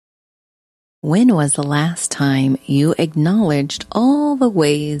When was the last time you acknowledged all the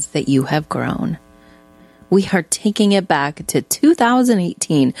ways that you have grown? We are taking it back to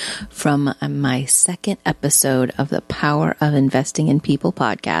 2018 from my second episode of the Power of Investing in People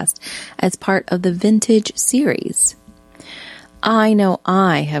podcast as part of the Vintage series. I know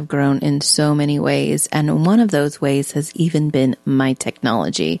I have grown in so many ways, and one of those ways has even been my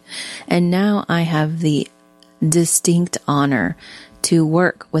technology. And now I have the distinct honor to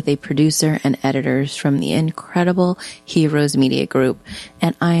work with a producer and editors from the incredible Heroes Media Group,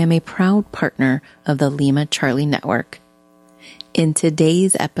 and I am a proud partner of the Lima Charlie Network. In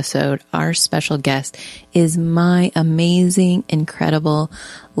today's episode, our special guest is my amazing, incredible,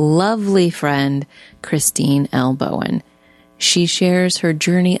 lovely friend, Christine L Bowen. She shares her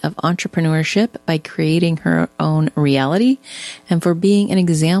journey of entrepreneurship by creating her own reality and for being an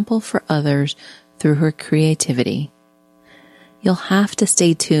example for others through her creativity. You'll have to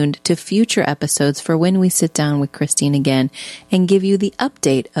stay tuned to future episodes for when we sit down with Christine again and give you the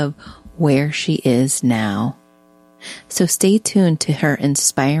update of where she is now. So stay tuned to her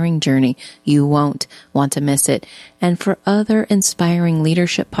inspiring journey. You won't want to miss it. And for other inspiring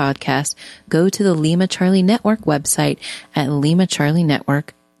leadership podcasts, go to the Lima Charlie Network website at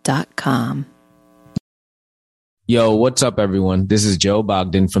limacharlienetwork.com. Yo, what's up, everyone? This is Joe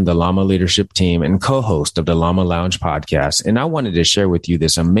Bogdan from the Llama Leadership Team and co-host of the Llama Lounge podcast. And I wanted to share with you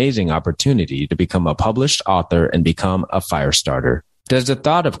this amazing opportunity to become a published author and become a fire starter. Does the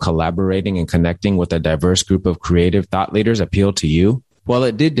thought of collaborating and connecting with a diverse group of creative thought leaders appeal to you? Well,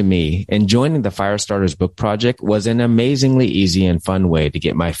 it did to me, and joining the Firestarters book project was an amazingly easy and fun way to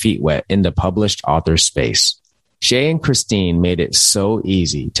get my feet wet in the published author space. Shay and Christine made it so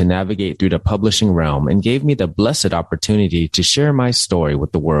easy to navigate through the publishing realm and gave me the blessed opportunity to share my story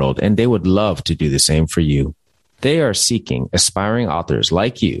with the world, and they would love to do the same for you. They are seeking aspiring authors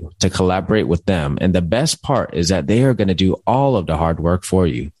like you to collaborate with them, and the best part is that they are going to do all of the hard work for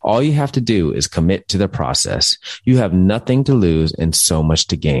you. All you have to do is commit to the process. You have nothing to lose and so much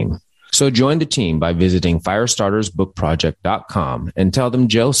to gain. So join the team by visiting firestartersbookproject.com and tell them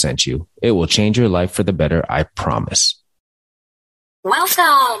Joe sent you. It will change your life for the better, I promise.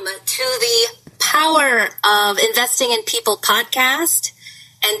 Welcome to the Power of Investing in People podcast.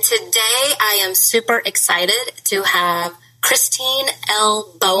 And today I am super excited to have Christine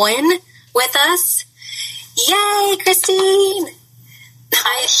L Bowen with us. Yay, Christine!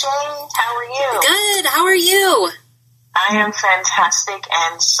 Hi, Shay. How are you? Good. How are you? I am fantastic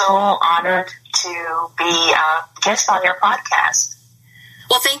and so honored to be a guest on your podcast.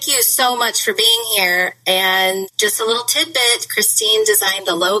 Well, thank you so much for being here. And just a little tidbit, Christine designed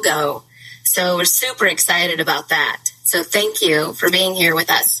the logo. So we're super excited about that. So thank you for being here with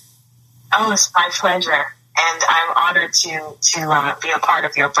us. Oh, it's my pleasure. And I'm honored to be a part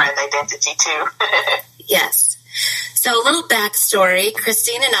of your brand identity too. Yes. So a little backstory.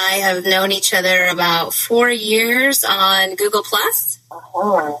 Christine and I have known each other about 4 years on Google+.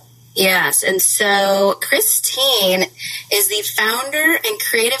 Oh. Yes. And so Christine is the founder and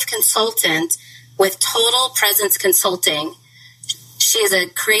creative consultant with Total Presence Consulting. She is a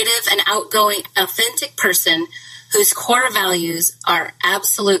creative and outgoing, authentic person whose core values are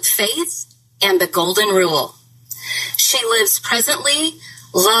absolute faith and the golden rule. She lives presently,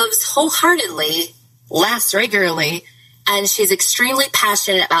 loves wholeheartedly, laughs regularly, and she's extremely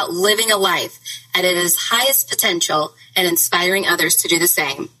passionate about living a life at its highest potential and inspiring others to do the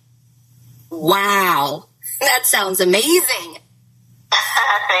same. Wow, that sounds amazing.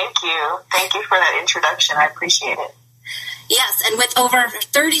 Thank you. Thank you for that introduction. I appreciate it. Yes, and with over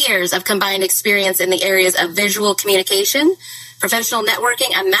 30 years of combined experience in the areas of visual communication, professional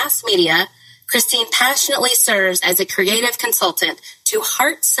networking, and mass media, Christine passionately serves as a creative consultant to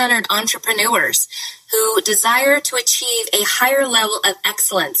heart-centered entrepreneurs who desire to achieve a higher level of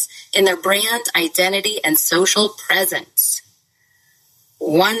excellence in their brand identity and social presence.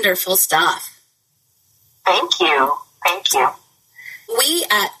 Wonderful stuff. Thank you. Thank you. We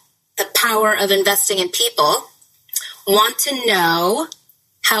at the Power of Investing in People want to know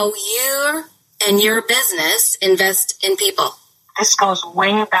how you and your business invest in people. This goes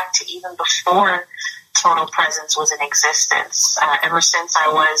way back to even before Total Presence was in existence. Ever since I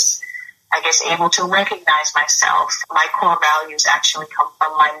was, able to recognize myself, my core values actually come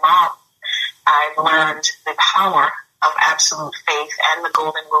from my mom. I've learned the power of absolute faith and the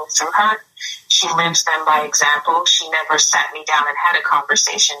golden rule through her. She lives them by example. She never sat me down and had a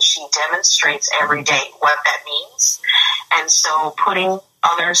conversation. She demonstrates every day what that means. And so putting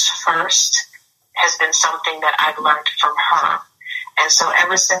others first has been something that I've learned from her. And so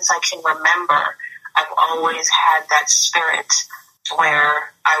ever since I can remember, I've always had that spirit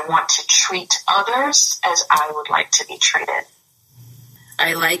where I want to treat others as I would like to be treated.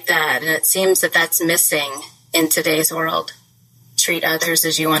 I like that. And it seems that that's missing in today's world. Treat others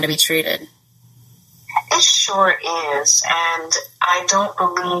as you want to be treated. It sure is. And I don't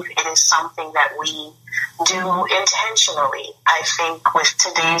believe it is something that we do intentionally. I think with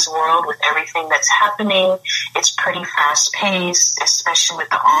today's world, with everything that's happening, it's pretty fast paced, especially with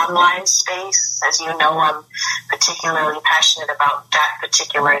the online space. As you know, I'm particularly passionate about that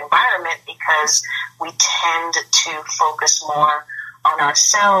particular environment because we tend to focus more on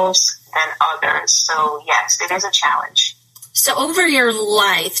ourselves than others. So yes, it is a challenge. So over your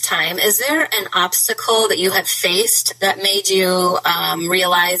lifetime, is there an obstacle that you have faced that made you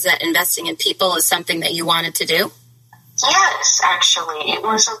realize that investing in people is something that you wanted to do? Yes, actually. It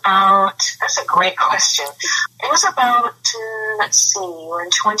was about, that's a great question. It was about, we're in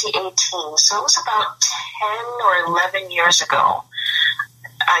 2018. So it was about 10 or 11 years ago.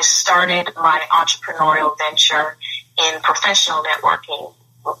 I started my entrepreneurial venture in professional networking.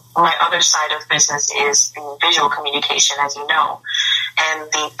 My other side of business is the visual communication, as you know.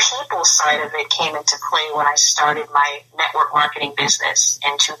 And the people side of it came into play when I started my network marketing business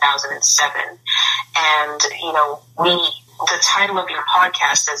in 2007. And, the title of your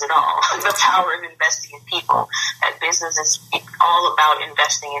podcast says it all, the power of investing in people. That business is all about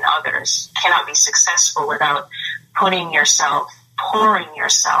investing in others. Cannot be successful without pouring yourself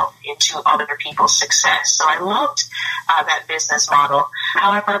into other people's success. So I loved that business model.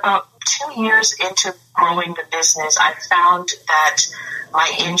 However, about 2 years into growing the business, I found that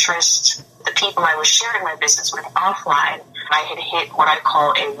my interest, the people I was sharing my business with offline, I had hit what I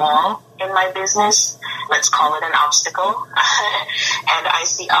call a wall in my business. Let's call it an obstacle. And I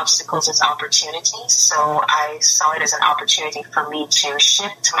see obstacles as opportunities. So I saw it as an opportunity for me to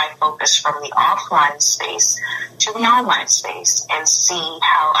shift my focus from the offline space to the online space and see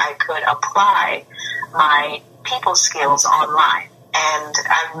how I could apply my people skills online. And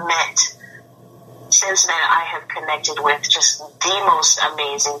I've met, since then, I have connected with just the most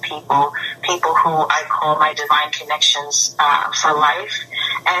amazing people who I call my divine connections for life.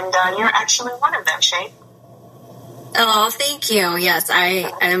 And you're actually one of them, Shay. Oh, thank you. Yes,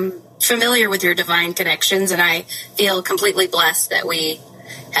 I am familiar with your divine connections, and I feel completely blessed that we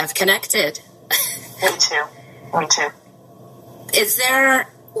have connected. Me too.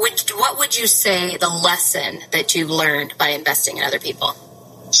 What would you say the lesson that you learned by investing in other people?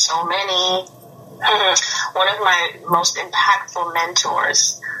 So many. One of my most impactful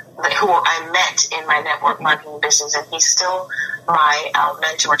mentors who I met in my network marketing business, and he's still my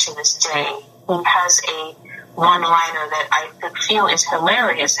mentor to this day. He has a one-liner that I feel is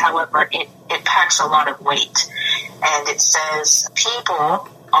hilarious. However, it packs a lot of weight. And it says, people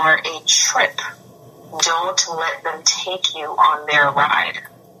are a trip. Don't let them take you on their ride.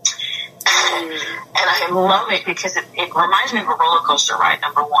 And I love it because it reminds me of a roller coaster ride,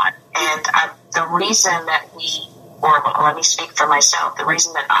 number one. And the reason that let me speak for myself, the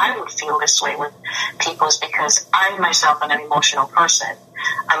reason that I would feel this way with people is because I myself am an emotional person.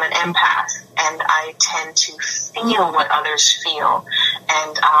 I'm an empath, and I tend to feel what others feel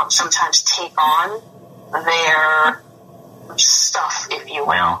and sometimes take on their stuff, if you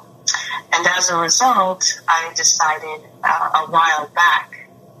will. And as a result, I decided a while back,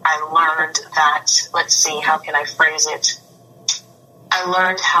 I learned that, let's see, how can I phrase it? I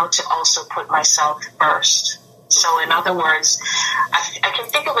learned how to also put myself first. So in other words, I can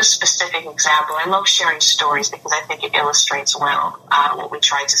think of a specific example. I love sharing stories because I think it illustrates well what we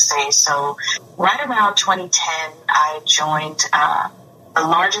try to say. So right around 2010, I joined the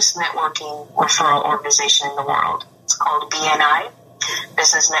largest networking referral organization in the world. It's called BNI,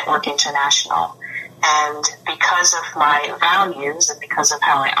 Business Network International. And because of my values and because of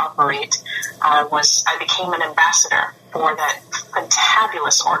how I operate, I became an ambassador for that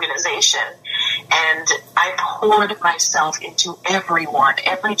fantabulous organization. And I poured myself into everyone.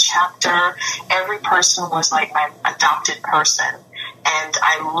 Every chapter, every person was like my adopted person. And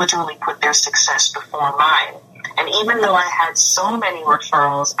I literally put their success before mine. And even though I had so many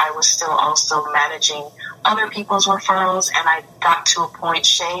referrals, I was still also managing other people's referrals. And I got to a point,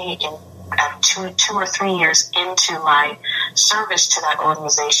 Shay, in 2 or 3 years into my service to that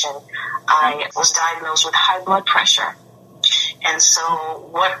organization, I was diagnosed with high blood pressure. And so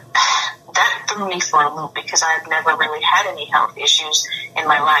that threw me for a loop because I had never really had any health issues in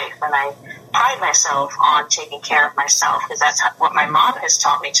my life. And I pride myself on taking care of myself because that's what my mom has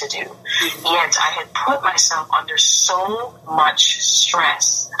taught me to do. Yet I had put myself under so much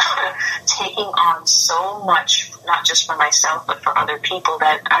stress, taking on so much, not just for myself, but for other people,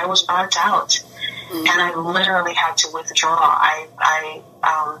 that I was burnt out. And I literally had to withdraw. I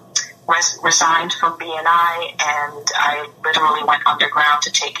resigned from BNI, and I literally went underground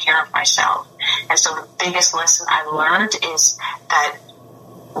to take care of myself. And so the biggest lesson I learned is that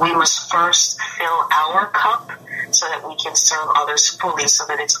we must first fill our cup so that we can serve others fully, so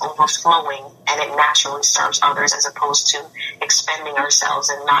that it's overflowing and it naturally serves others, as opposed to expending ourselves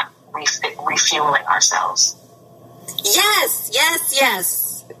and not refueling ourselves. Yes, yes, yes.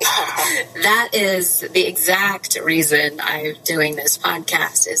 That is the exact reason I'm doing this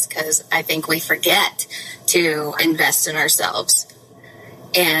podcast, is because I think we forget to invest in ourselves.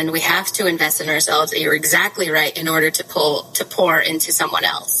 And we have to invest in ourselves. You're exactly right, in order to pour into someone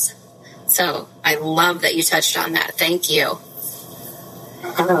else. So I love that you touched on that. Thank you.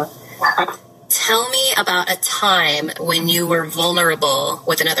 Tell me about a time when you were vulnerable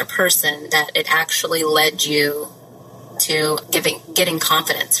with another person that it actually led you to getting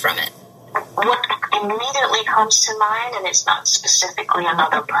confidence from it. What immediately comes to mind, and it's not specifically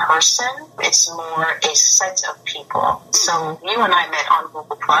another person, it's more a set of people. So you and I met on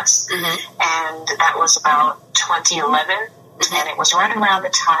Google Plus, and that was about 2011, and it was right around the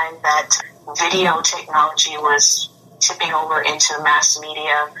time that video technology was tipping over into mass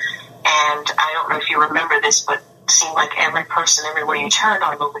media. And I don't know if you remember this, but it seemed like every person everywhere you turned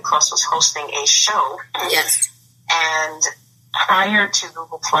on Google Plus was hosting a show. Yes. And prior to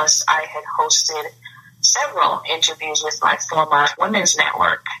Google Plus, I had hosted several interviews with my former women's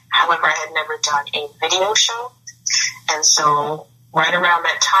network. However, I had never done a video show. And so right around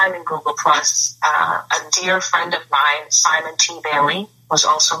that time in Google Plus, a dear friend of mine, Simon T. Bailey, was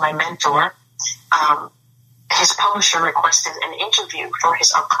also my mentor. His publisher requested an interview for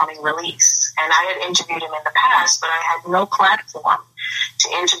his upcoming release. And I had interviewed him in the past, but I had no platform to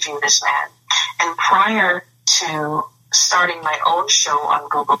interview this man. And prior to starting my own show on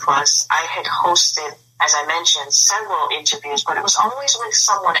Google Plus, I had hosted, as I mentioned, several interviews, but it was always with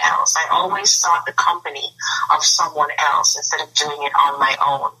someone else. I always sought the company of someone else instead of doing it on my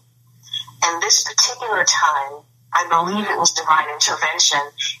own. And this particular time, I believe it was divine intervention.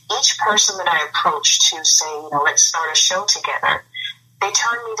 Each person that I approached to say, let's start a show together, they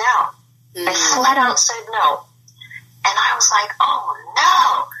turned me down. They flat out said no. And I was like, oh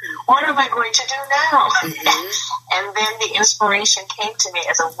no, what am I going to do now? And then the inspiration came to me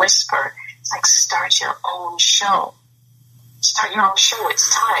as a whisper. It's like, start your own show. Start your own show. It's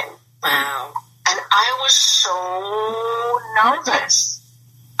time. Wow. And I was so nervous.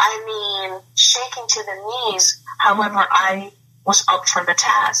 I mean, shaking to the knees. However, I was up for the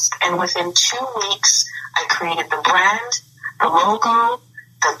task. And within 2 weeks, I created the brand, the logo,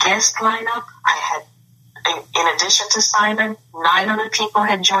 the guest lineup. I had, in addition to Simon, 9 other people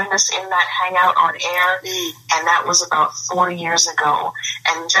had joined us in that hangout on air. And that was about 4 years ago.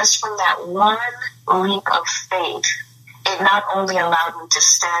 And just from that one leap of faith, it not only allowed me to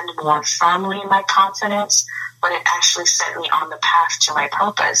stand more firmly in my confidence, but it actually set me on the path to my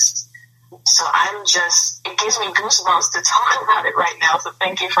purpose. So it gives me goosebumps to talk about it right now. So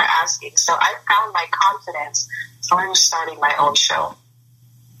thank you for asking. So I found my confidence through starting my own show.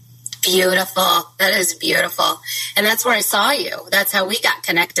 Beautiful. That is beautiful. And that's where I saw you. That's how we got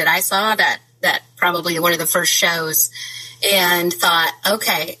connected. I saw that probably one of the first shows and thought,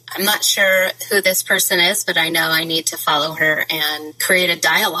 okay, I'm not sure who this person is, but I know I need to follow her and create a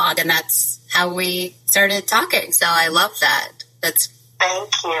dialogue. And that's how we started talking. So I love that.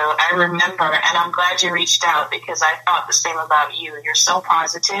 Thank you. I remember, and I'm glad you reached out because I thought the same about you. You're so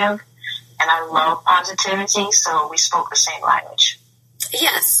positive, and I love positivity, so we spoke the same language.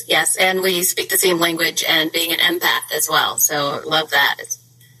 Yes, and we speak the same language and being an empath as well, so love that.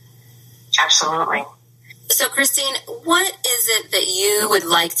 Absolutely. So, Christine, what is it that you would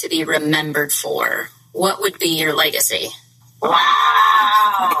like to be remembered for? What would be your legacy?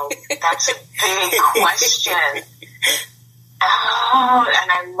 Wow, that's a big question. Oh,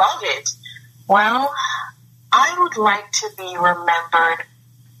 and I love it. Well, I would like to be remembered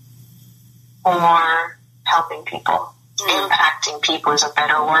for helping people. Impacting people is a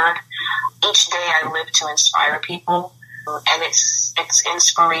better word. Each day I live to inspire people, and it's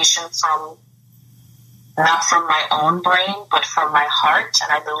inspiration from not from my own brain, but from my heart,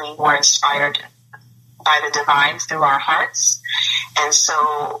 and I believe we're inspired by the divine through our hearts. And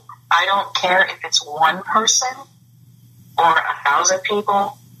so I don't care if it's one person or 1,000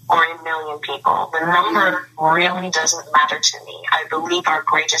 people or 1,000,000 people. The number really doesn't matter to me. I believe our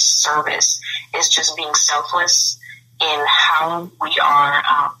greatest service is just being selfless in how we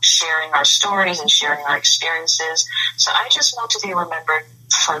are sharing our stories and sharing our experiences. So I just want to be remembered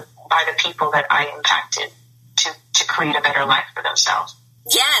by the people that I impacted to create a better life for themselves.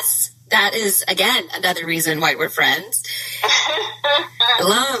 Yes, That is, again, another reason why we're friends.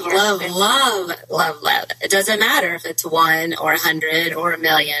 Love. It doesn't matter if it's 1 or 100 or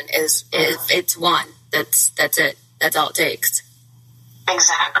 1,000,000. If it's one, that's it. That's all it takes.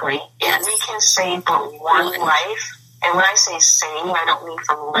 Exactly. Yes. If we can save but one life, and when I say save, I don't mean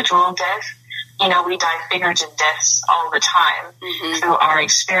from literal death. You know, we die figurative deaths all the time through our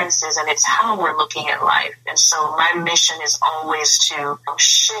experiences, and it's how we're looking at life. And so my mission is always to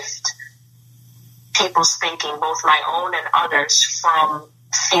shift people's thinking, both my own and others, from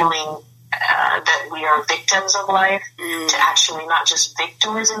feeling that we are victims of life to actually not just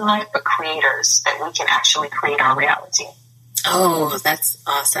victors in life, but creators, that we can actually create our reality. Oh, that's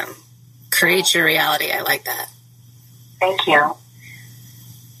awesome. Create your reality. I like that. Thank you.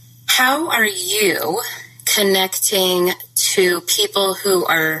 How are you connecting to people who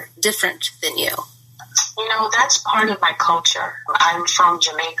are different than you? You know, that's part of my culture. I'm from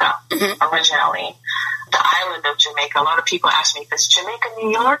Jamaica originally, the island of Jamaica. A lot of people ask me, is Jamaica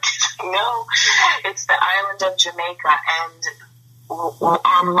New York? No, it's the island of Jamaica. And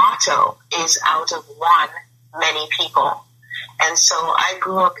our motto is out of one, many people. And so I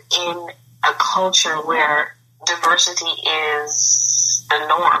grew up in a culture where diversity is the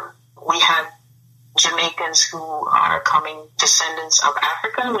norm. We have Jamaicans who are descendants of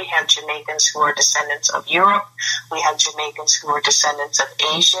Africa. We have Jamaicans who are descendants of Europe. We have Jamaicans who are descendants of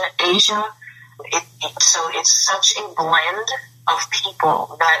Asia. So it's such a blend of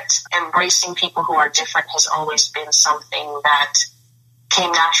people that embracing people who are different has always been something that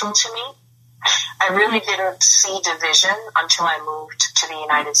came natural to me. I really didn't see division until I moved to the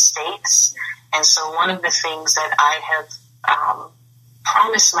United States. And so one of the things that I have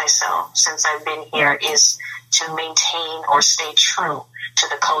promised myself since I've been here is to maintain or stay true to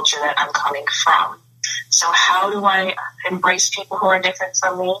the culture that I'm coming from. So how do I embrace people who are different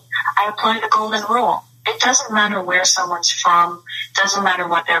from me? I apply the golden rule. It doesn't matter where someone's from, doesn't matter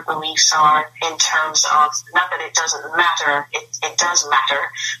what their beliefs are in terms of, not that it doesn't matter, it does matter,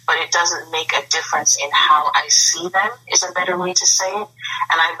 but it doesn't make a difference in how I see them is a better way to say it.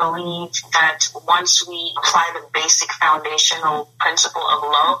 And I believe that once we apply the basic foundational principle of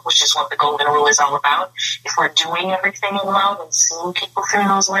love, which is what the golden rule is all about, if we're doing everything in love and seeing people through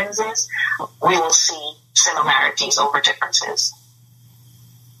those lenses, we will see similarities over differences.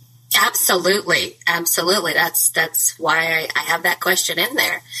 Absolutely. That's why I have that question in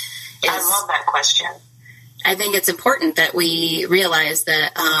there. I love that question. I think it's important that we realize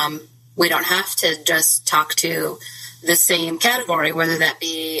that we don't have to just talk to the same category, whether that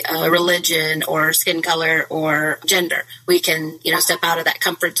be religion or skin color or gender. We can, step out of that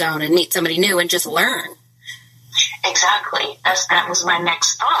comfort zone and meet somebody new and just learn. Exactly. That was my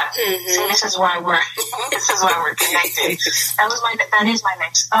next thought. See, this is why we're connected. That is my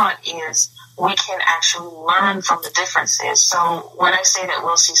next thought is we can actually learn from the differences. So when I say that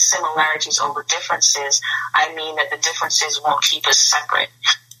we'll see similarities over differences, I mean that the differences won't keep us separate.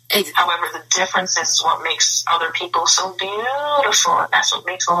 However, the difference is what makes other people so beautiful. That's what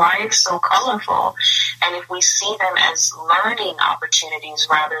makes life so colorful. And if we see them as learning opportunities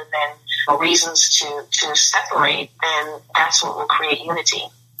rather than reasons to separate, then that's what will create unity.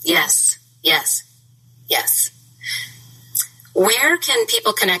 Yes. Where can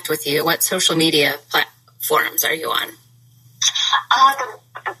people connect with you? What social media platforms are you on?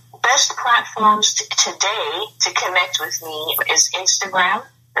 The best platforms today to connect with me is Instagram.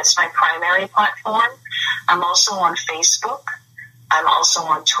 That's my primary platform. I'm also on Facebook. I'm also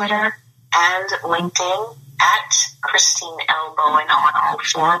on Twitter and LinkedIn at Christine L Bowen on all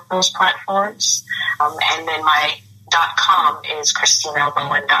 4 of those platforms. And then my .com is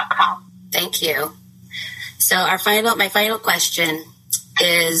ChristineLBowen.com. Thank you. So my final question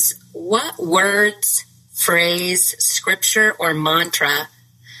is, what words, phrase, scripture, or mantra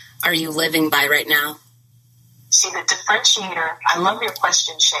are you living by right now? See, the differentiator, I love your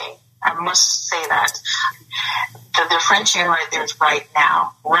question, Shay. I must say that. The differentiator right there is right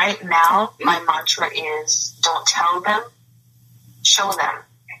now. Right now, my mantra is don't tell them, show them.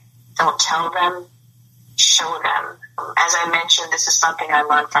 Don't tell them, show them. As I mentioned, this is something I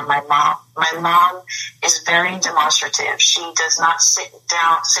learned from my mom. My mom is very demonstrative. She does not sit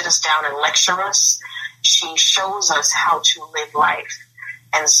us down and lecture us. She shows us how to live life.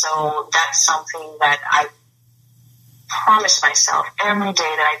 And so that's something that I promise myself every day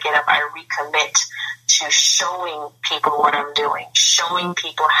that I get up, I recommit to showing people what I'm doing, showing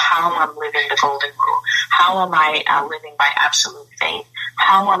people how I'm living the golden rule. How am I living by absolute faith?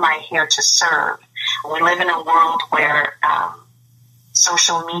 How am I here to serve? We live in a world where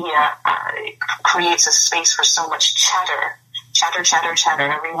social media creates a space for so much chatter chatter, chatter,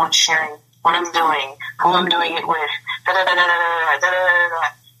 chatter. Everyone's sharing what I'm doing, who I'm doing it with, da-da-da-da-da-da-da-da-da-da.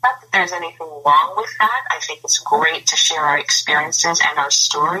 Not that there's anything wrong with that. I think it's great to share our experiences and our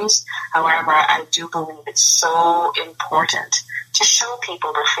stories. However, I do believe it's so important to show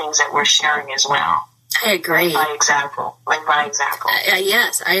people the things that we're sharing as well. I agree. By example.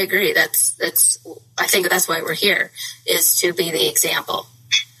 Yes, I agree. I think that's why we're here, is to be the example.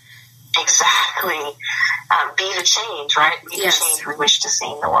 Exactly. Be the change, right? Be the change we wish to see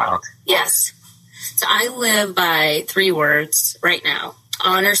in the world. Yes. So I live by 3 words right now.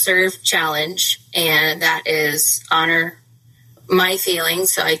 Honor, serve, challenge. And that is honor my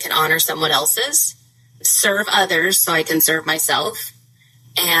feelings so I can honor someone else's. Serve others so I can serve myself.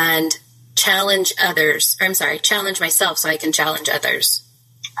 And challenge myself so I can challenge others.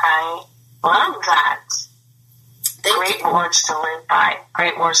 I love that. Thank you. Words to live by.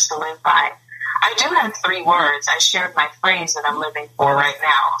 Great words to live by. I do have 3 words. I shared my phrase that I'm living for right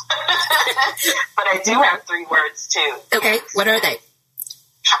now. But I do have 3 words too. Okay, what are they?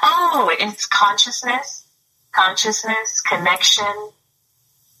 Oh, it's consciousness, connection,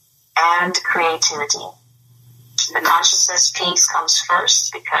 and creativity. The consciousness piece comes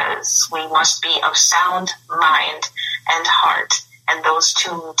first because we must be of sound mind and heart, and those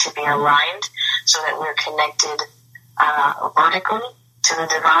two need to be aligned so that we're connected vertically to the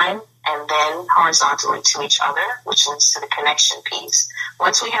divine and then horizontally to each other, which leads to the connection piece.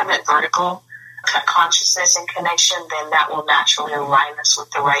 Once we have that vertical consciousness and connection, then that will naturally align us with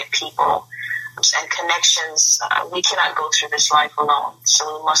the right people. And connections, we cannot go through this life alone.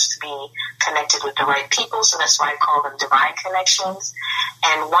 So we must be connected with the right people. So that's why I call them divine connections.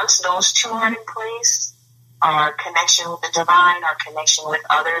 And once those two are in place, our connection with the divine, our connection with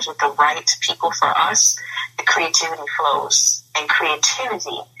others, with the right people for us, the creativity flows. And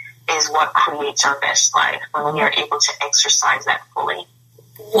creativity is what creates our best life when we are able to exercise that fully.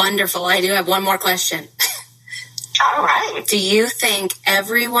 Wonderful. I do have one more question. All right. Do you think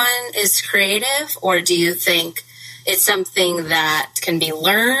everyone is creative, or do you think it's something that can be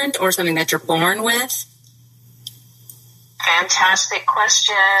learned or something that you're born with? Fantastic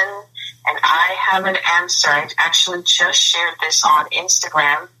question. And I have an answer. I actually just shared this on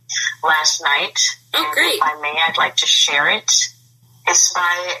Instagram last night. Oh, great. If I may, I'd like to share it. It's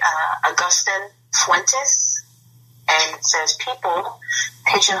by Augustin Fuentes. And it says, people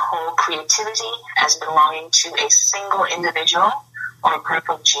pigeonhole creativity as belonging to a single individual or a group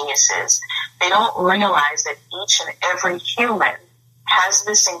of geniuses. They don't realize that each and every human has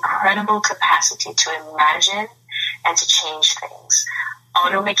this incredible capacity to imagine and to change things.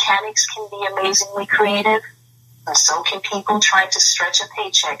 Auto mechanics can be amazingly creative, and so can people trying to stretch a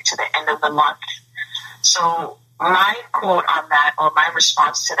paycheck to the end of the month. So my quote on that, or my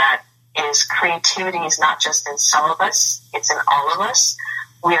response to that, is creativity is not just in some of us, it's in all of us.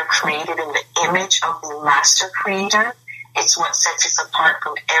 We are created in the image of the master creator. It's what sets us apart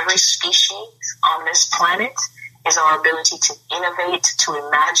from every species on this planet, is our ability to innovate, to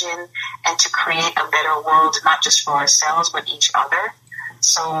imagine, and to create a better world, not just for ourselves, but each other.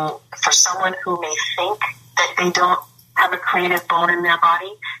 So for someone who may think that they don't have a creative bone in their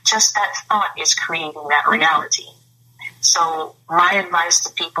body, just that thought is creating that reality. So my advice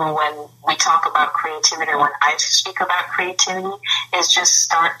to people when we talk about creativity, or when I speak about creativity, is just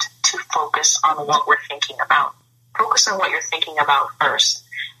start to focus on what we're thinking about. Focus on what you're thinking about first,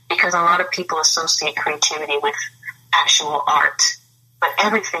 because a lot of people associate creativity with actual art, but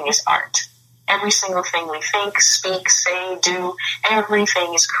everything is art. Every single thing we think, speak, say, do,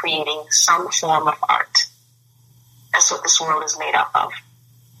 everything is creating some form of art. That's what this world is made up of.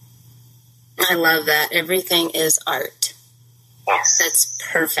 I love that. Everything is art. Yes. That's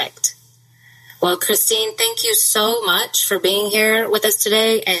perfect. Well, Christine, thank you so much for being here with us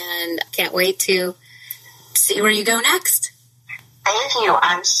today, and I can't wait to see where you go next. Thank you.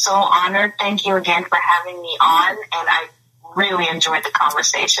 I'm so honored. Thank you again for having me on, and I really enjoyed the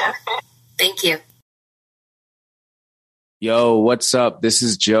conversation. Thank you. Yo, what's up? This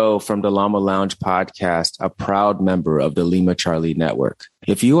is Joe from the Llama Lounge podcast, a proud member of the Lima Charlie Network.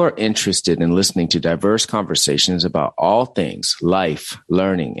 If you are interested in listening to diverse conversations about all things life,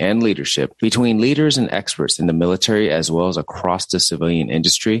 learning, and leadership between leaders and experts in the military as well as across the civilian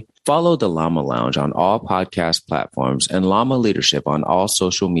industry, follow the Llama Lounge on all podcast platforms and Llama Leadership on all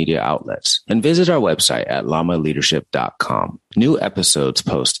social media outlets. And visit our website at llama-leadership.com. New episodes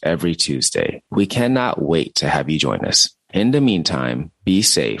post every Tuesday. We cannot wait to have you join us. In the meantime, be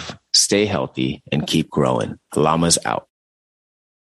safe, stay healthy, and keep growing. Llamas out.